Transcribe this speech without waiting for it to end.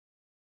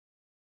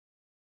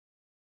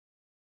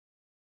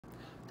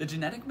The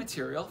genetic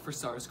material for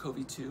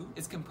SARS-CoV-2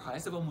 is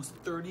comprised of almost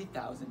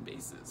 30,000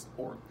 bases,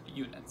 or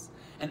units.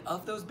 And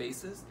of those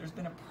bases, there's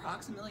been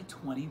approximately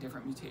 20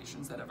 different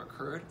mutations that have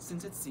occurred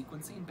since its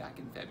sequencing back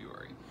in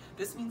February.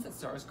 This means that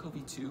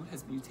SARS-CoV-2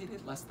 has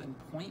mutated less than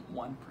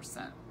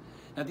 0.1%.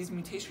 Now, these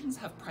mutations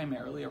have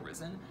primarily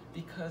arisen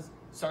because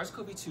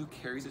SARS-CoV-2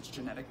 carries its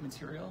genetic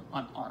material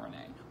on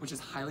RNA, which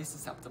is highly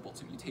susceptible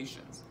to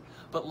mutations.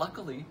 But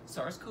luckily,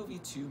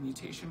 SARS-CoV-2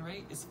 mutation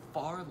rate is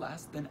far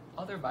less than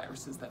other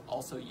viruses that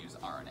also use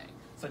RNA,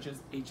 such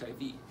as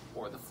HIV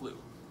or the flu.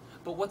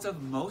 But what's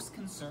of most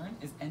concern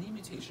is any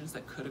mutations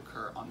that could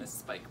occur on this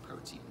spike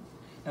protein.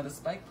 Now, the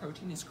spike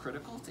protein is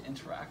critical to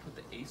interact with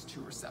the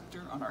ACE2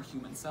 receptor on our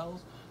human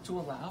cells to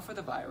allow for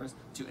the virus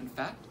to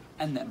infect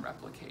and then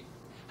replicate.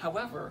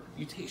 However,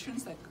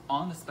 mutations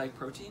on the spike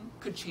protein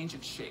could change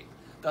its shape,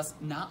 thus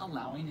not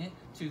allowing it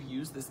to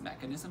use this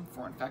mechanism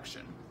for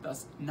infection,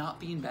 thus not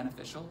being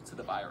beneficial to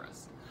the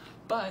virus.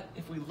 But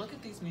if we look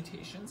at these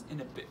mutations in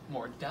a bit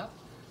more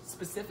depth,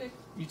 specific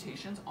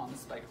mutations on the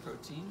spike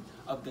protein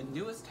of the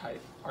newest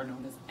type are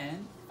known as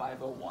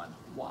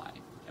N501Y.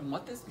 And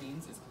what this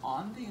means is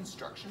on the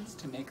instructions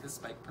to make the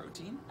spike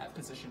protein at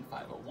position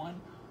 501,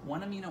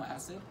 one amino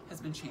acid has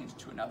been changed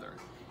to another.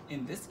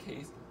 In this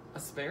case,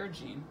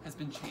 asparagine has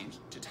been changed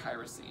to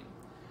tyrosine.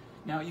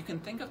 Now, you can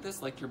think of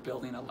this like you're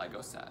building a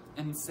Lego set,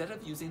 and instead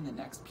of using the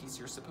next piece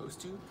you're supposed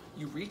to,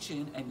 you reach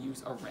in and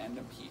use a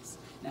random piece.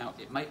 Now,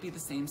 it might be the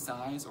same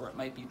size or it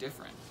might be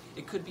different.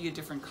 It could be a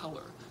different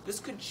color.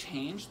 This could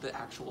change the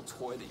actual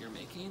toy that you're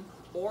making,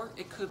 or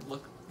it could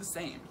look the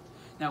same.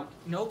 Now,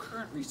 no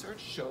current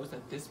research shows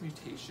that this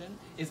mutation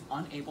is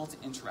unable to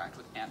interact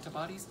with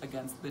antibodies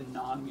against the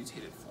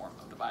non-mutated form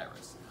of the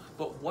virus.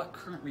 But what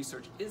current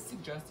research is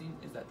suggesting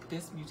is that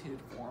this mutated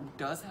form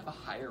does have a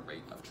higher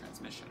rate of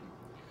transmission.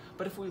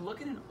 But if we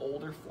look at an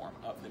older form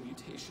of the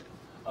mutation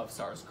of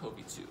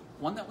SARS-CoV-2,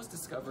 one that was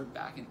discovered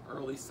back in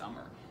early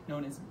summer,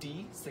 known as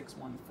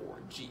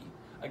D614G,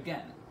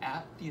 again,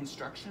 at the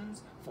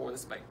instructions for the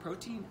spike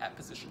protein at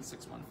position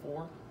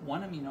 614,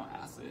 one amino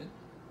acid,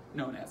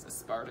 known as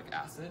aspartic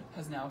acid,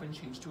 has now been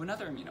changed to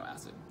another amino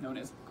acid, known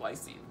as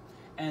glycine.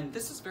 And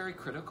this is very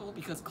critical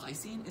because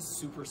glycine is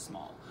super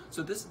small.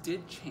 So this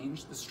did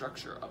change the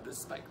structure of this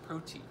spike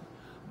protein.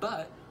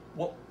 But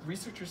what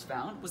researchers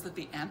found was that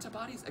the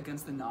antibodies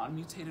against the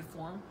non-mutated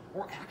form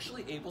were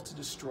actually able to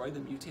destroy the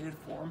mutated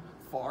form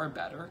far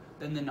better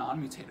than the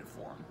non-mutated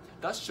form,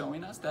 thus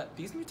showing us that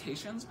these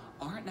mutations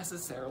aren't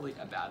necessarily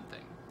a bad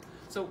thing.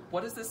 So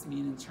what does this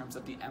mean in terms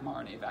of the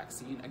mRNA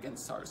vaccine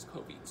against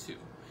SARS-CoV-2?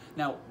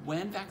 Now,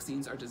 when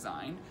vaccines are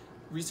designed,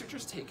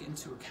 researchers take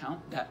into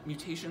account that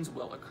mutations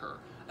will occur,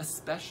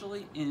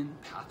 especially in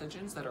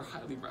pathogens that are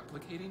highly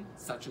replicating,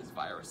 such as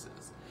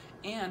viruses.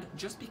 And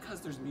just because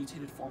there's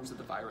mutated forms of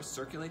the virus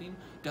circulating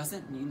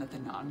doesn't mean that the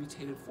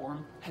non-mutated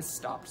form has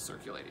stopped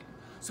circulating.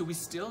 So we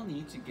still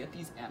need to get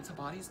these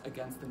antibodies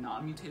against the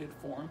non-mutated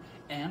form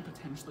and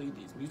potentially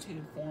these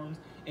mutated forms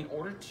in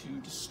order to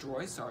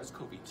destroy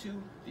SARS-CoV-2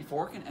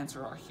 before it can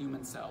enter our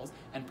human cells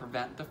and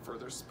prevent the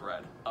further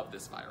spread of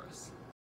this virus.